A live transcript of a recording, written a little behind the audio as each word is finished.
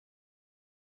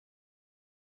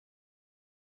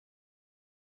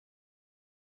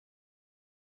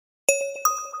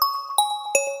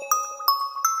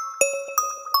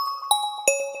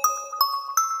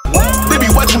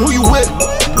who you with.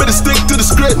 Better stick to the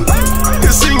script.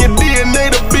 It's in your DNA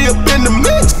to be up in the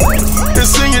mix.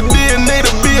 It's in your DNA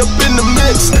to be up in the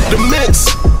mix. The mix.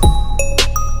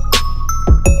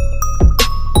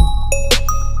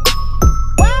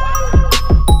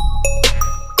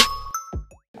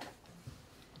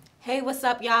 Hey, what's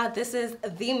up, y'all? This is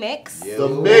The Mix. The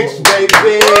Mix,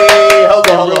 baby. Hold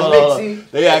on.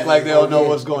 They act like they don't know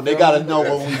what's going on. They got to know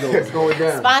what we doing. It's going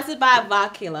down. Sponsored by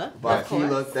Vodkila.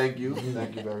 Vodkila, thank you.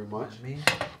 Thank you very much.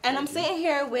 And I'm sitting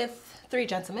here with 3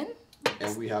 gentlemen.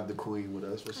 And we have the queen with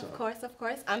us. What's up? Of course, of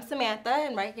course. I'm Samantha,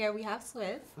 and right here we have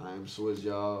Swizz. I'm Swizz,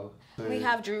 y'all. We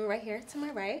have Drew right here to my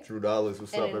right. Drew Dollars,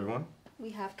 what's up, everyone? We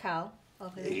have Cal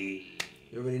over there.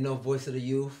 You already know Voice of the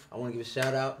Youth. I want to give a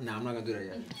shout out. Nah, I'm not going to do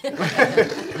that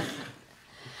yet.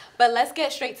 But let's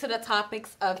get straight to the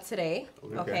topics of today.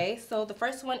 Okay, so the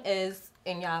first one is,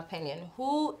 in your opinion,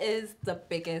 who is the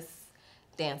biggest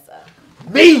dancer?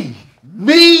 Me,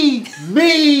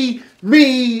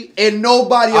 and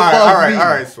nobody above me. All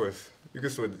right, Swizz. You can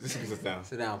switch. Just sit down.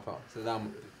 Sit down, Paul. Sit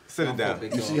down. Sit it down.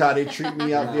 You see how they treat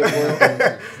me out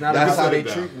there, bro? That's how they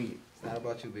treat me. It's not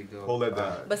about you, big dog. Hold that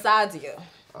down. Besides you.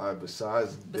 All right,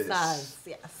 besides this.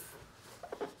 Yes.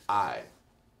 All right.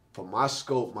 From my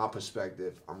scope, my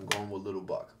perspective, I'm going with Little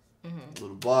Buck.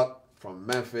 Little Buck from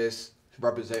Memphis,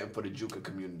 representing for the Juka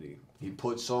community. He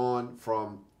puts on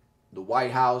from the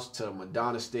White House to the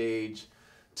Madonna stage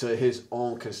to his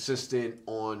own consistent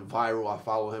on viral. I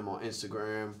follow him on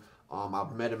Instagram.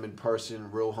 I've met him in person,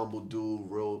 real humble dude,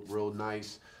 real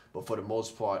nice. But for the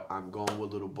most part, I'm going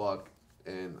with Little Buck,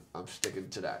 and I'm sticking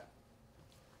to that.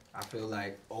 I feel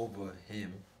like over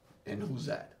him. And who's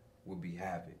that? Would be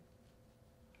Havoc.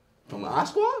 From our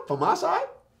squad? From our side?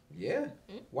 Yeah.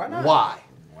 Why not? Why?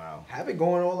 Wow. Havoc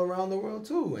going all around the world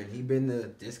too, and he been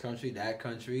to this country, that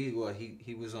country. Well,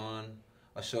 he was on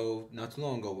a show not too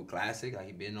long ago with Classic. Like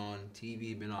he been on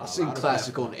TV, been on. I seen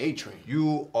Classic on the A Train.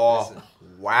 You are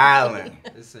wilding.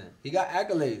 Listen, he got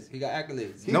accolades.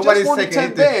 He Nobody's just won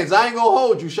 10 bands. I ain't gonna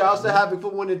hold you. Shouts to Havoc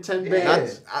for winning 10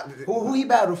 bands. Who he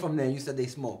battled from then? You said they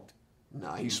smoked.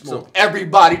 Nah, he smoked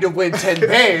everybody to win 10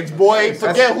 bands, boy.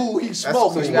 Forget who he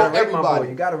smoked. So He you gotta smoked rate my boy. everybody.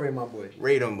 You gotta rate my boy.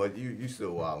 Rate him, but you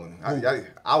still wilding.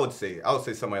 I would say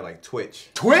somebody like Twitch.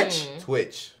 Twitch?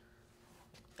 Twitch.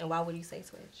 And why would you say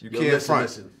Twitch? You can't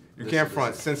front. You can't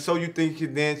front. Since So You Think You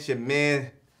Dance, your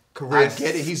man career I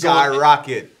get it. He's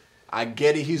skyrocket. I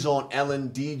get it. He's on Ellen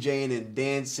DJing and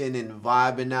dancing and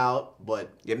vibing out, but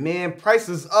Your man price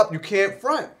is up. You can't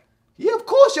front. yeah, of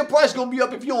course your price gonna be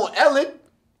up if you're on Ellen.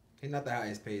 He's not the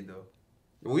highest paid though.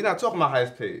 We're not talking about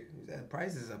highest paid. That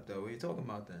price is up though. What are you talking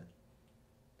about then?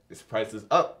 His price is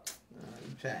up.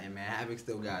 You chatting, man. Havoc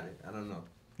still got it. I don't know.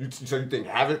 So you think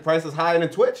Havoc price is higher than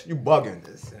Twitch? You bugging.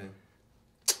 Listen.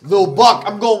 Little Buck,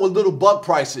 I'm going with Little Buck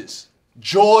prices.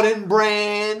 Jordan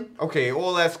brand. Okay,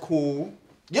 all that's cool.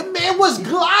 Your man was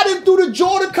gliding through the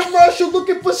Jordan commercial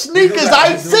looking for sneakers.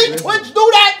 I ain't seen Twitch do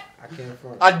that. I can't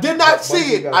front. I did not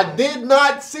see it. I did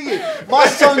not see it. My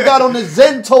son got on the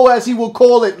Zento, as he would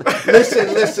call it.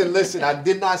 Listen. I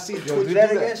did not see Twitch Do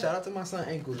that again. Shout out to my son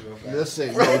ankles real fast.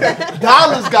 Listen, yo,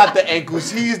 Dollar's got the ankles.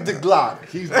 He's the glider.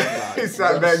 He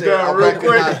sat back down real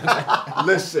quick.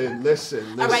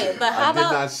 Listen. All right, but how I did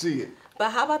about- not see it.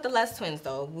 But how about the Les Twins,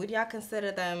 though? Would y'all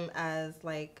consider them as,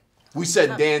 like... We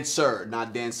said dancer,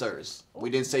 not dancers.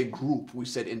 We didn't say group. We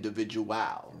said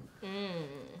individual.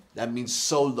 That means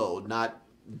solo, not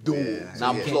dual,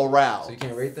 not plural. So you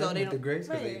can't rate them So they with the don't- grades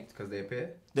right. because they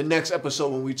appear? The next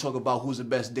episode when we talk about who's the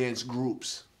best dance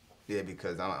groups. Yeah,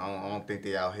 because I don't think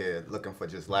they out here looking for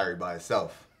just Larry by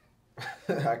itself.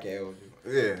 I can't hold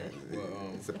you. Yeah,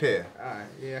 it's a pair. All right,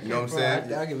 yeah. You know what I'm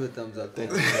saying? I'll give it a thumbs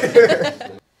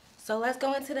up. So let's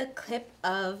go into the clip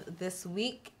of this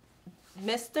week.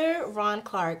 Mr. Ron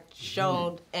Clark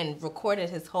showed and recorded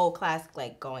his whole class,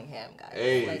 like, going ham, guys.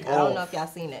 Hey, like, I don't know if y'all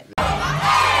seen it.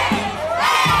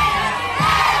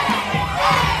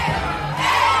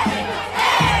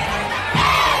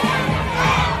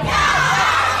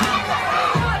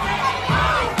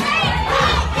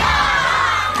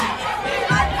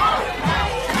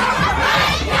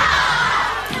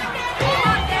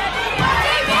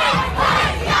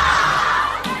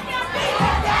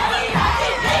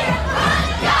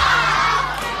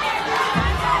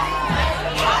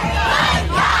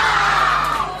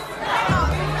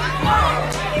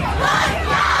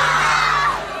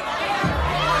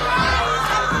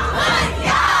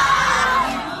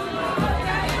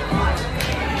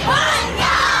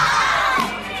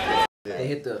 They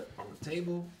hit the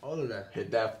table, all of that.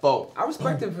 Hit that folk. I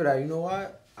respect him for that. You know why?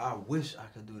 I wish I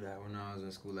could do that when I was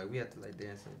in school. Like we had to like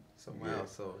dance somewhere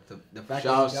else. So the fact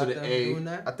Shout out that to we the got A. them doing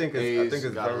that, I think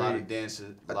it's got very,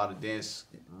 a lot of dance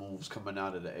moves coming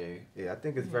out of the A. Yeah, I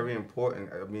think it's very important.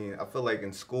 I mean, I feel like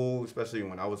in school, especially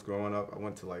when I was growing up, I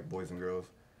went to like boys and girls,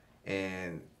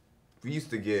 and we used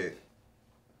to get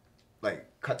like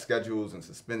cut schedules and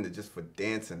suspended just for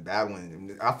dance and battling.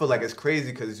 And I feel like it's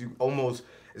crazy because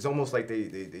it's almost like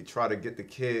they try to get the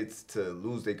kids to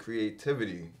lose their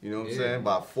creativity. You know what I'm saying?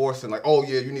 By forcing like, oh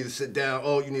yeah, you need to sit down.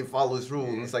 Oh, you need to follow this rule.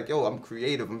 And it's like, yo, I'm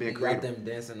creative. I'm being creative. Got them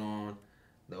dancing on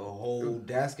the whole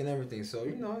desk and everything. So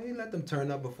you know, he let them turn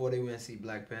up before they went and see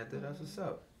Black Panther. That's what's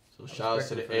up. So shout out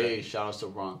to the A. Shout out to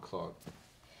Ron Clark.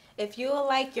 If you would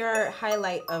like your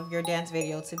highlight of your dance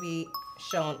video to be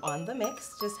shown on the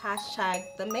mix, just hashtag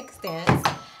the mix dance,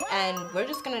 and we're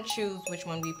just gonna choose which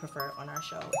one we prefer on our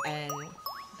show. And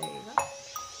there you go.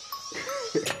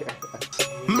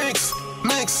 Mix,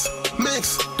 mix,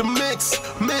 mix, the mix,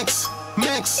 mix,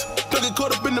 mix. Don't get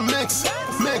caught up in the mix,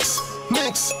 mix,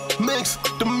 mix, mix,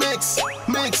 the mix,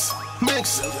 mix,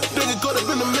 mix. Don't get caught up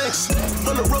in the mix.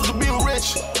 On the road to being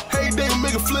rich, hey, they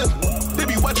make a flip. They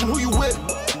be watching who you with.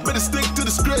 Better stick to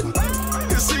the script.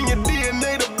 It's in your DNA.